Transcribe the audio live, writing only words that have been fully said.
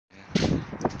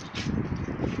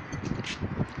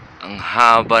Ang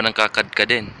haba ng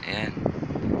kakadkadin. Ayan.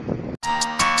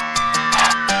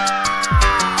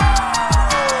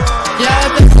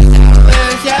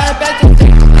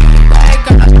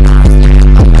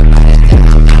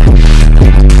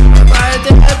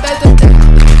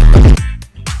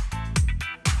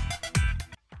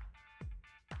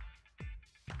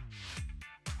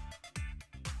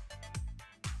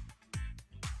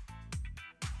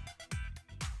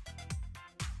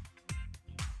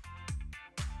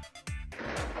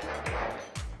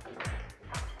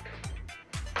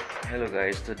 Hello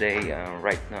guys, today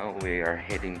right now we are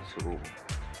heading to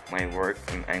my work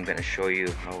and I'm gonna show you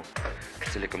how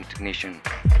telecom technician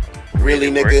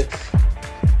really nigga works.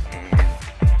 And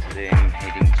today I'm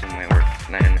heading to my work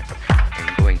and I'm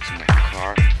going to my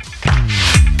car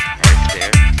right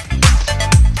there.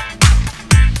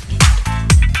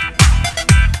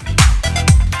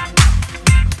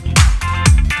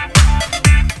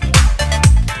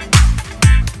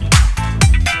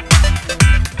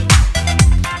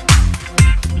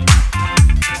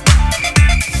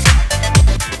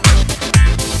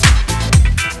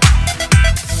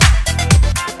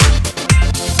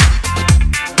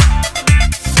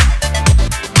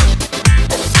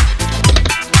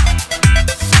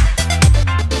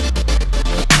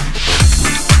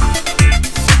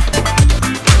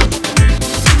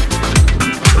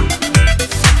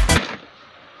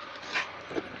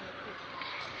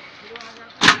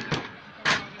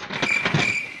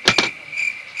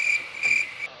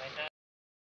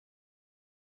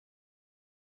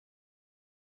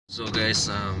 So guys,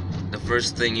 the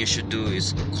first thing you should do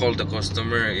is call the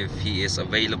customer if he is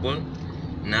available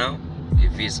now,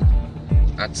 if he's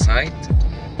at site.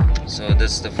 So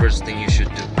that's the first thing you should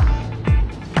do.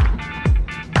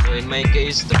 So in my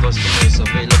case, the customer is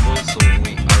available, so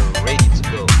we are ready to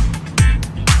go.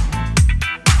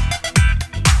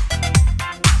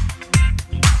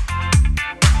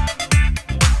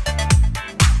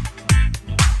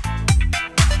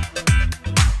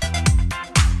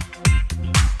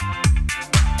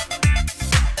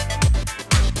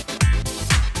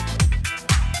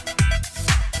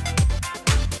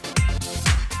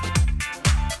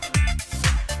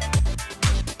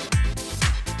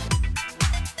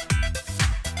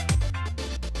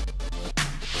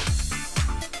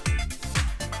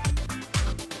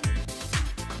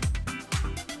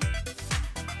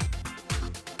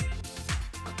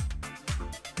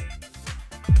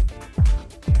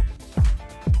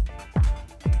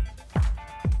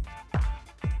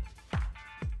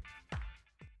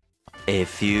 A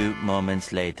few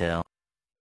moments later.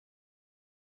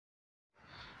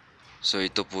 So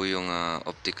ito po yung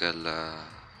optical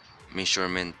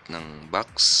measurement ng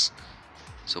box.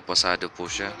 So pasado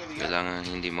po siya. Kailangan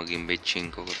hindi maging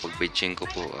betching ko. Kapag betching ko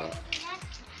po,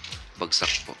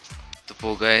 bagsak po. Ito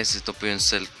po guys, ito po yung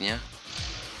silk niya.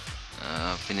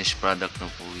 Finished product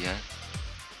na po yan.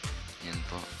 Yan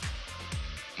po.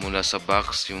 Mula sa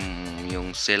box,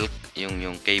 yung silk,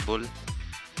 yung cable.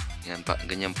 Yan pa,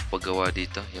 ganyan po paggawa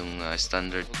dito, yung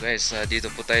standard. So guys,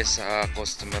 dito po tayo sa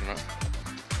customer na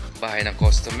bahay ng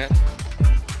customer.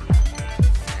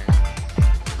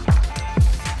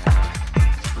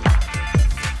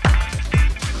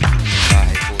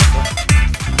 Bahay po ito.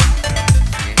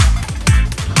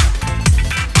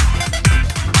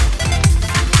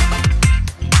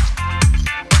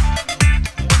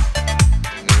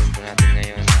 Gawin po natin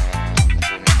ngayon,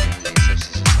 kukunin yung laser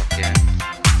sa sasakyan.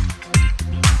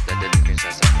 Dadalhin ko yung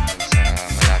sasakyan sa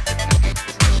malapit na gate.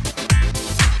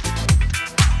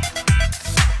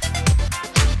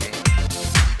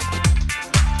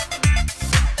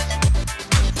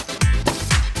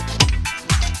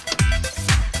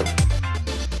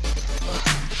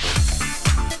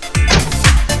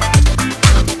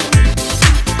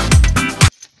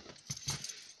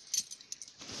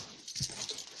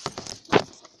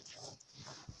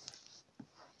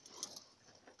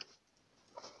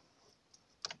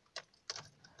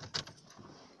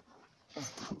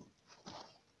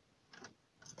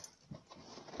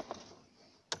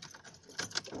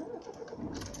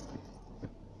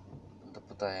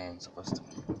 Tayo sa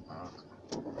customer,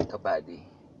 kabady.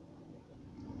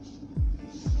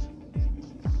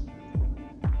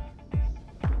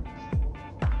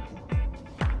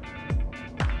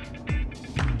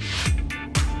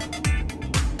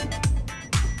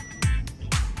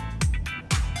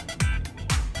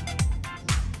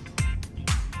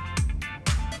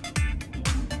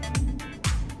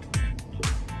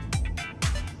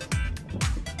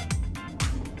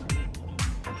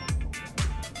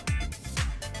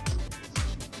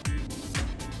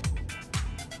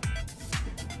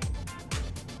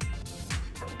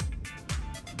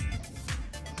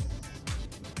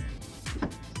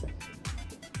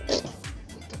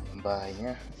 bahay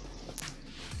niya.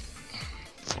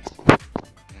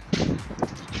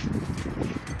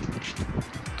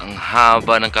 Ang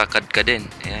haba ng kakadka din.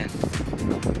 Ayan.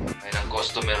 May ng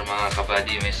customer mga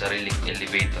kabady, may sariling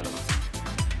elevator.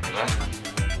 Diba?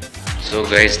 So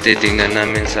guys, titingnan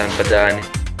namin saan padaanin.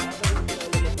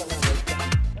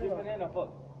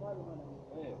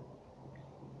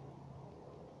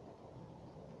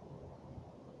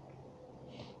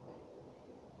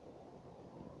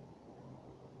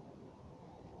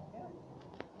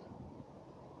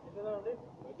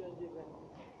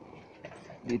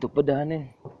 Dito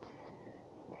padaanin.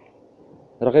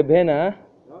 Rakib hena ha?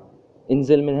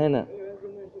 Inzel min hena.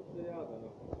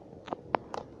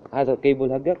 هذا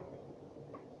الكيبل حقك؟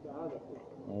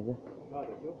 هذا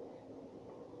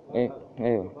ايه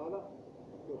ايوه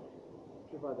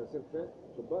شوف هذا سلك فين؟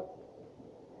 شباك؟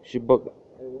 شباك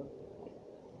ايوه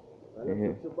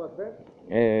ايوه شباك فين؟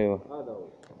 ايوه هذا هو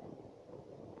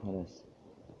خلاص.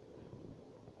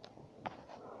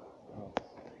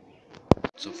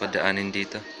 So padaanin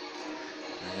dito.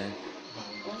 Ayan.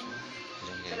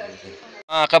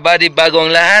 Mga kabady, bago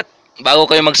ang lahat, bago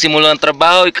kayo magsimula ng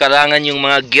trabaho, kailangan yung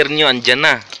mga gear nyo andyan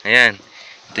na. Ayan.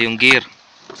 Ito yung gear.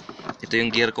 Ito yung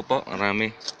gear ko po.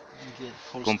 Marami.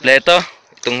 Kompleto.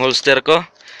 Itong holster ko.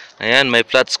 Ayan. May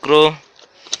flat screw,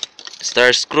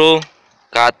 star screw,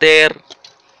 cutter,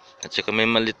 at saka may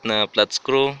malit na flat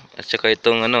screw, at saka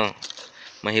itong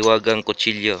mahiwagang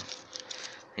kutsilyo.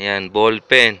 Ayan. Ball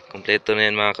pen. Kompleto na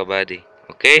yan mga kabady.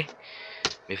 Okay?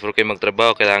 Before kayo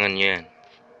magtrabaho, kailangan nyo yan.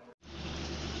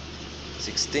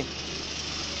 60.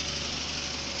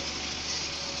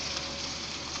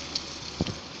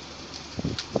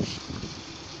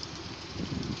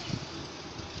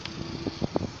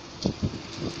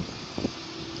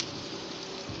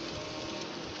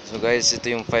 So guys,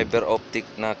 ito yung fiber optic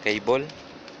na cable.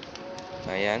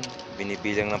 Ayan,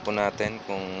 binibilang na po natin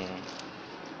kung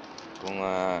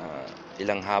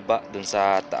ilang haba dun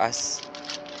sa taas.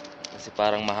 Kasi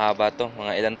parang mahaba to.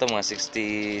 Mga ilan to? Mga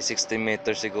 60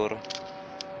 meters siguro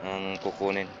ang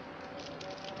kukunin.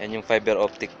 Yan yung fiber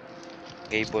optic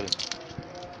cable.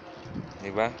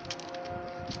 Diba?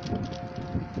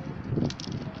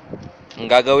 Ang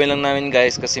gagawin lang namin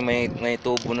guys, kasi may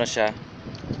tubo na siya.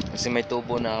 Kasi may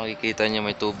tubo na, makikita niya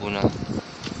may tubo na.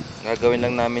 Gagawin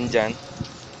lang namin dyan,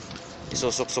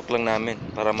 isusuksok lang namin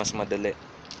para mas madali.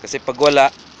 Kasi pag wala,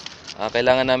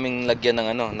 kailangan naming lagyan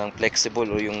ng ng flexible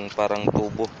o yung parang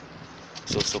tubo.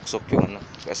 Susuksok yung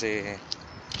kasi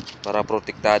para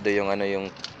protektado yung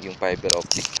yung fiber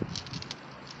optic.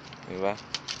 Diba?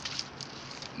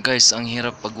 Guys, ang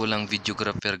hirap pag walang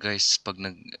videographer guys. Pag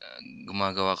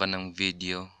gumagawa ka ng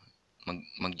video,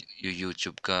 mag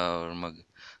YouTube ka or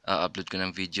upload ka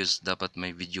ng videos, dapat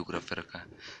may videographer ka.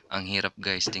 Ang hirap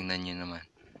guys, tingnan niyo naman.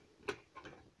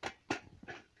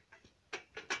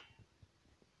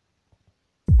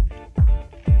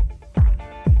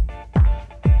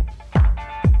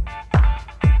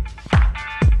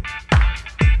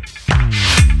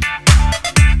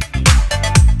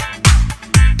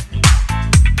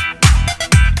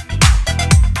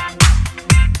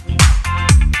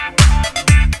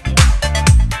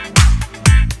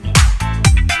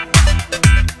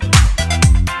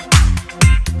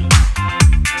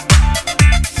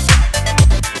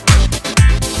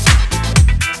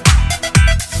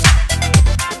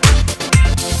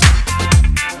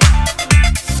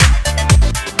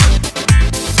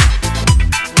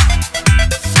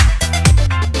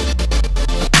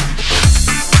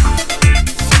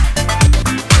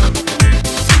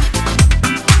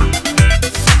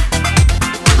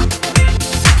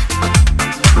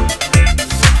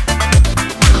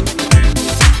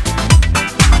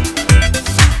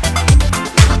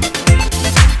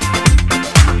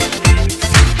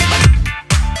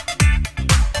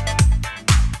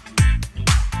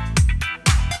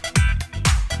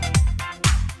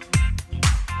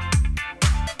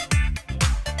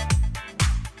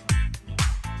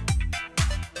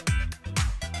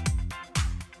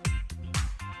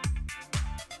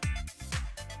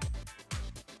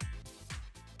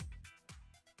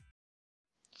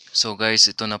 So guys,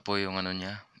 ito na po yung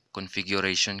niya,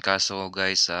 configuration. Kaso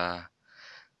guys,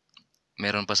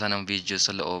 meron pa sanang video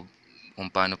sa loob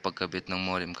kung paano pagkabit ng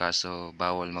modem, kaso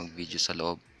bawal mag-video sa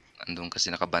loob. Andun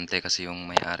kasi nakabantay kasi yung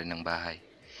may-ari ng bahay,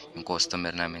 yung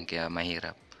customer namin, kaya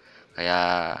mahirap.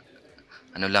 Kaya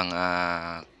lang,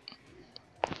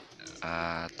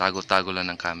 tago-tago lang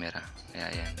ng camera. Kaya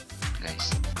yan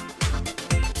guys.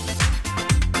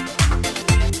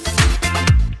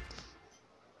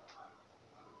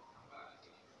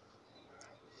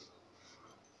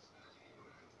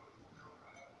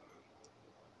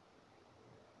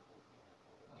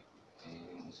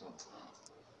 So,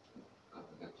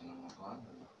 kakagat yun ng mga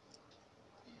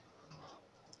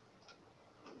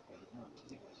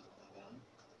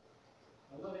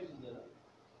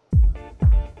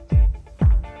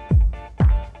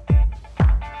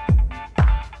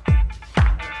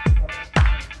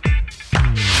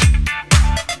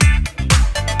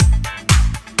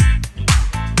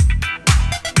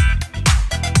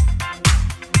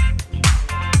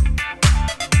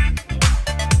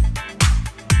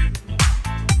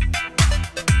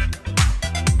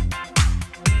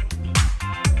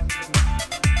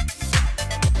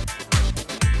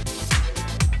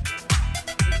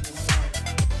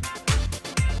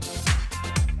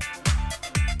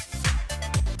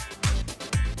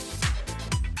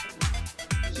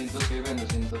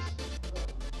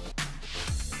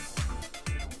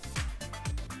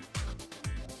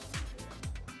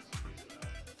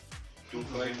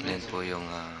Yan po yung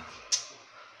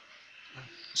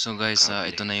so guys,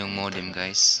 ito na yung modem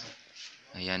guys.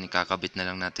 Ayan, ikakabit na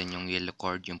lang natin yung yellow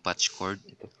cord, yung patch cord.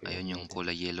 Ayun yung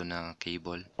kulay yellow na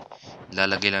cable.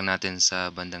 Lalagay lang natin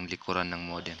sa bandang likuran ng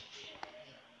modem.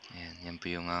 Ayan, yan po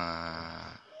yung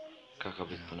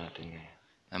kakabit po natin ngayon.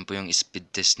 Yan po yung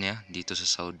speed test niya dito sa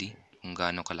Saudi. Kung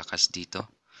gaano kalakas dito.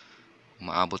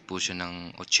 Umaabot po siya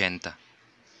ng 80.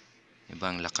 Diba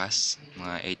ang lakas?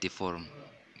 Mga 84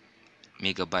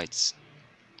 megabytes.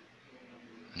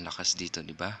 Ang lakas dito,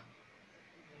 di ba?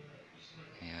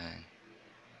 Ayan.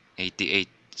 88.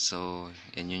 So,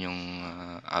 yan yun yung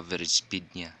average speed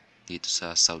niya dito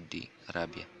sa Saudi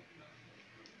Arabia.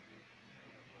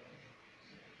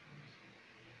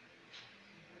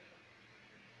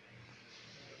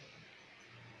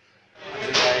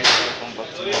 Guys, welcome back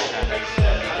to my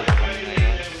channel. Dito kami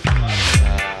ngayon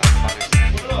sa Pakistan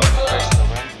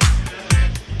restaurant.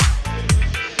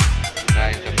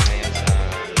 Kain kami ngayon sa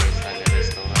Pakistan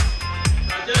restaurant.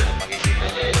 Makikita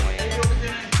nyo yung may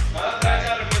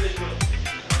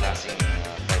klaseng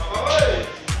type of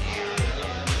food here in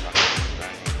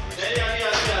Pakistan.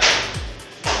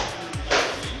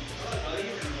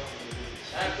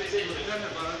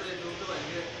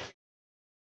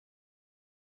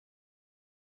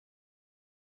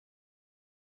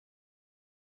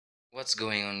 What's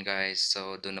going on guys?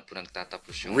 So doon na po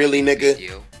nagtatapos yung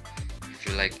video. If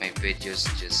you like my videos,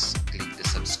 just click the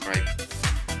subscribe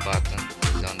button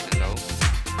down below.